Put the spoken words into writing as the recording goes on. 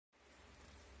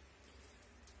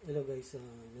Hello guys,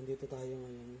 nandito tayo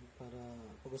ngayon para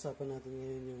pag-usapan natin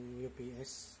ngayon yung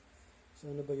UPS. So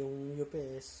ano ba yung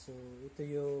UPS? So ito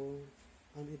yung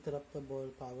Uninterruptible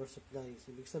Power Supply.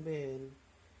 So, ibig sabihin,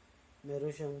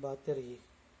 meron siyang battery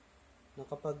na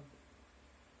kapag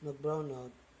nag-brown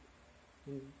out,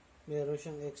 meron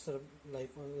siyang extra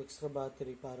life o extra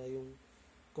battery para yung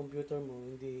computer mo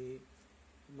hindi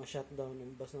ma-shutdown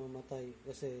o basta mamatay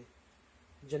kasi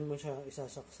dyan mo siya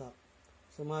isasaksak.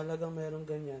 So, mahalagang meron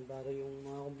ganyan para yung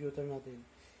mga computer natin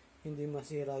hindi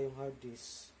masira yung hard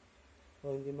disk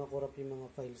o hindi makurap yung mga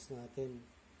files natin.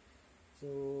 So,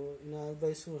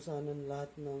 ina-advise ko sana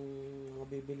lahat ng mga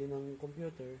bibili ng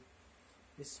computer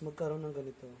is magkaroon ng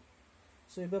ganito.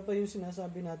 So, iba pa yung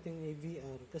sinasabi nating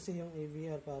AVR kasi yung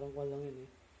AVR parang wala lang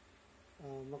yun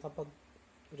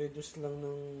makapag-reduce lang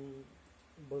ng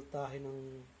voltahe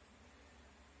ng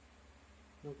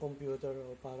computer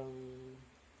o parang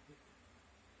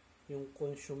yung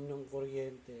consume ng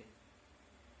kuryente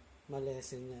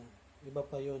malesen niya. Iba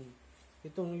pa yun.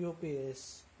 Itong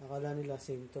UPS, akala nila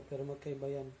same to pero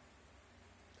magkaiba yan.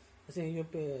 Kasi yung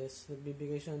UPS,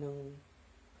 nagbibigay siya ng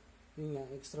yun nga,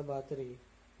 extra battery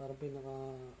para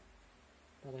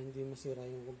hindi masira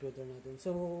yung computer natin.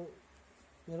 So,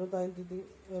 meron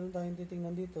tayong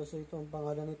titingnan dito. So, ito ang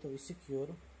pangalan nito is secure.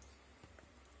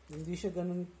 Hindi siya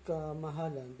ganun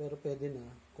kamahalan pero pwede na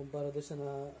kumpara doon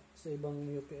sa ibang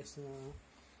UPS na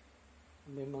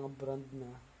may mga brand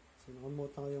na. So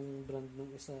nakalimutan ko yung brand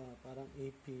ng isa, parang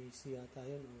APC yata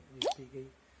yun o APK.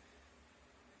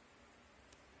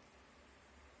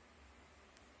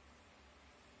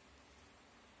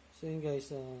 So yun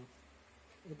guys,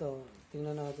 ito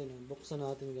tingnan natin, buksan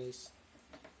natin guys.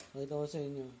 Pakita ko sa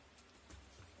inyo.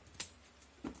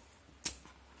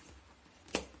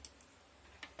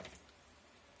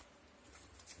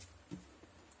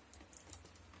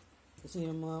 Kasi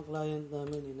yung mga client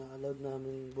namin, ina-allowed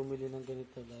namin bumili ng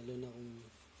ganito, lalo na kung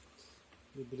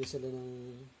bibili sila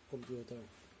ng computer.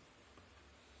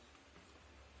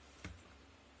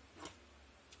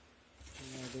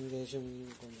 Ayan guys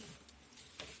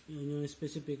yung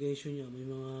specification niya, may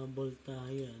mga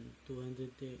voltahe yan,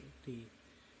 230.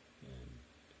 Ayan.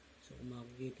 So kung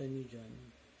makikita nyo dyan,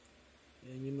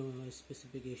 yan yung mga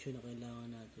specification na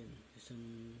kailangan natin isang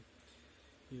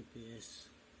UPS.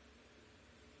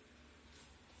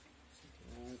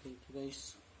 Thank you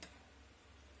guys.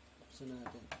 Buksan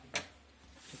natin.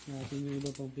 Check natin yung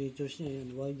iba pang features niya.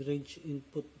 Yan. Wide range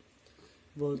input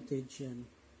voltage yan.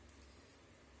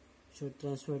 Short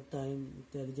transfer time,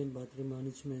 intelligent battery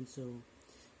management. So,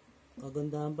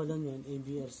 kagandahan pa lang yan,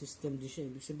 AVR system din siya.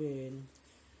 Ibig sabihin,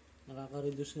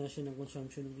 nakaka-reduce nga siya ng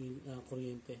consumption ng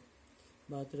kuryente.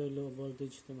 Battery low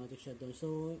voltage automatic shutdown.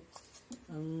 So,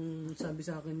 ang sabi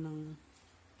sa akin ng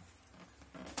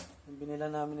ang binila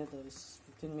namin ito is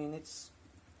 15 minutes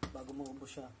bago maubos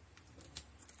siya.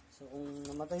 So, kung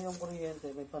namatay yung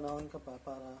kuryente, may panahon ka pa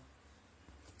para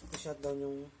i-shutdown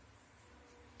yung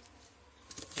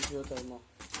computer mo.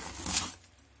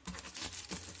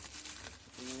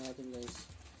 Tingnan natin guys.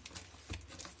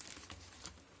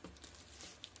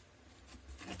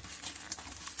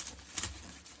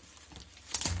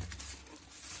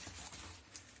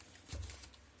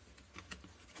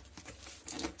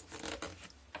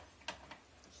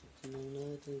 Tingnan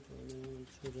natin kung ano yung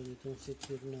tsura nitong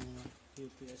secure na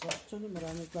UPS. Actually,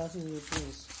 maraming klaseng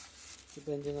UPS.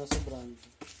 Depende nga sa brand.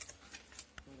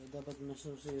 Pero dapat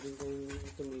masusirin ko yung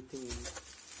tumitingin.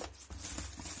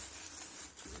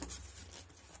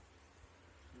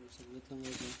 Saglit lang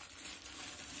ito.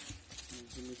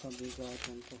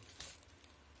 Pumipabigatan to.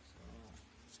 So,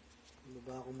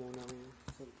 ibaba ko muna ang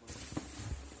cellphone.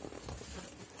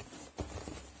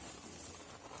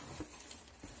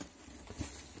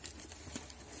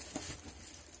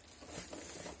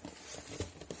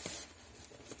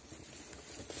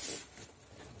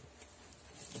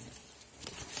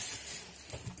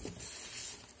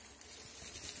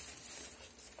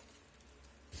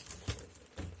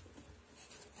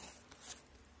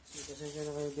 Pasensya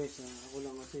na kayo guys, ako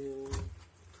lang kasi yung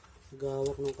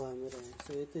gawak ng camera.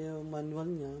 So ito yung manual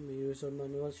niya, may user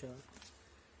manual siya.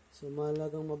 So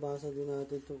mahalagang mabasa din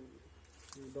natin ito.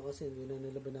 Iba kasi hindi na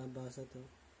nila binabasa to.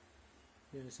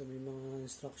 Yan, so may mga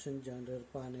instruction dyan, rear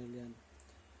panel yan.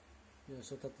 Yan,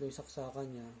 so tatlo yung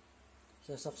saksakan niya.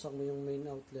 Sasaksak mo yung main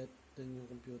outlet, then yung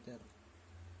computer.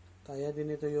 Kaya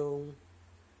din ito yung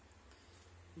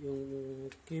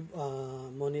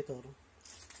monitor.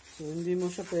 So, hindi mo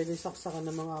siya pwede saksakan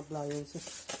ng mga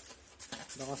appliances.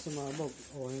 Baka sumabog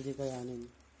o hindi kayanin.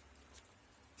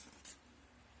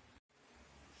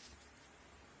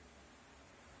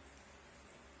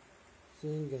 So,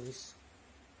 yun guys.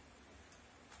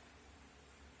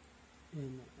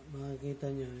 Yan,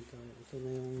 makikita nyo ito na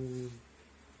yung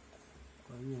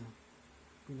kanya,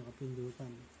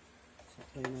 pinakapindutan. So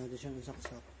try natin siyang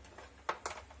isaksak.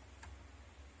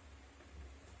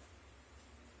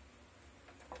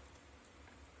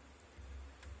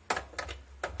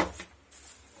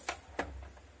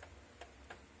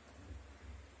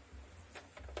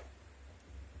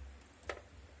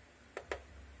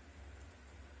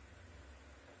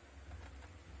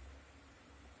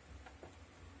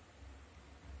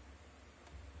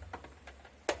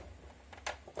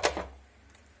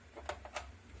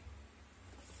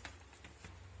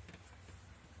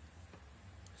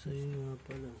 So yun nga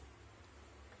pala.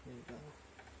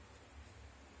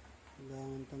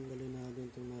 Kailangan tanggalin natin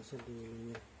itong nasa dulo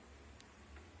niya.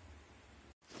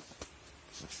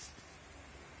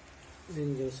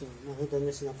 Then guys, so, nakita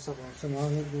niyo sinaksak ko. So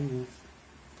makakita niyo,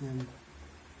 yan.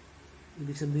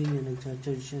 Ibig sabihin niya,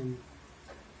 nag-charge yan.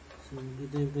 So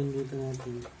dito yung pindutan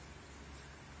natin.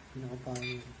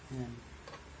 Pinaka-power. Yan.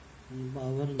 Yung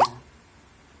power niya.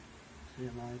 So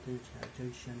yan, makikita niyo siya,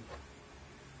 charge yan.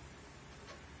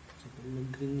 So pag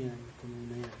nag-green yan, ito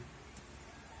muna yan.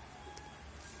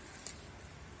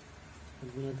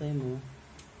 Pag pinatay mo,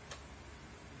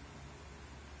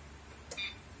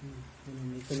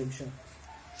 may tunog siya.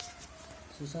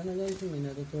 So sana guys, may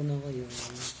natutunan kayo.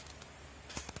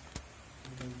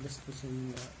 God bless po sa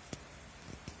inyo.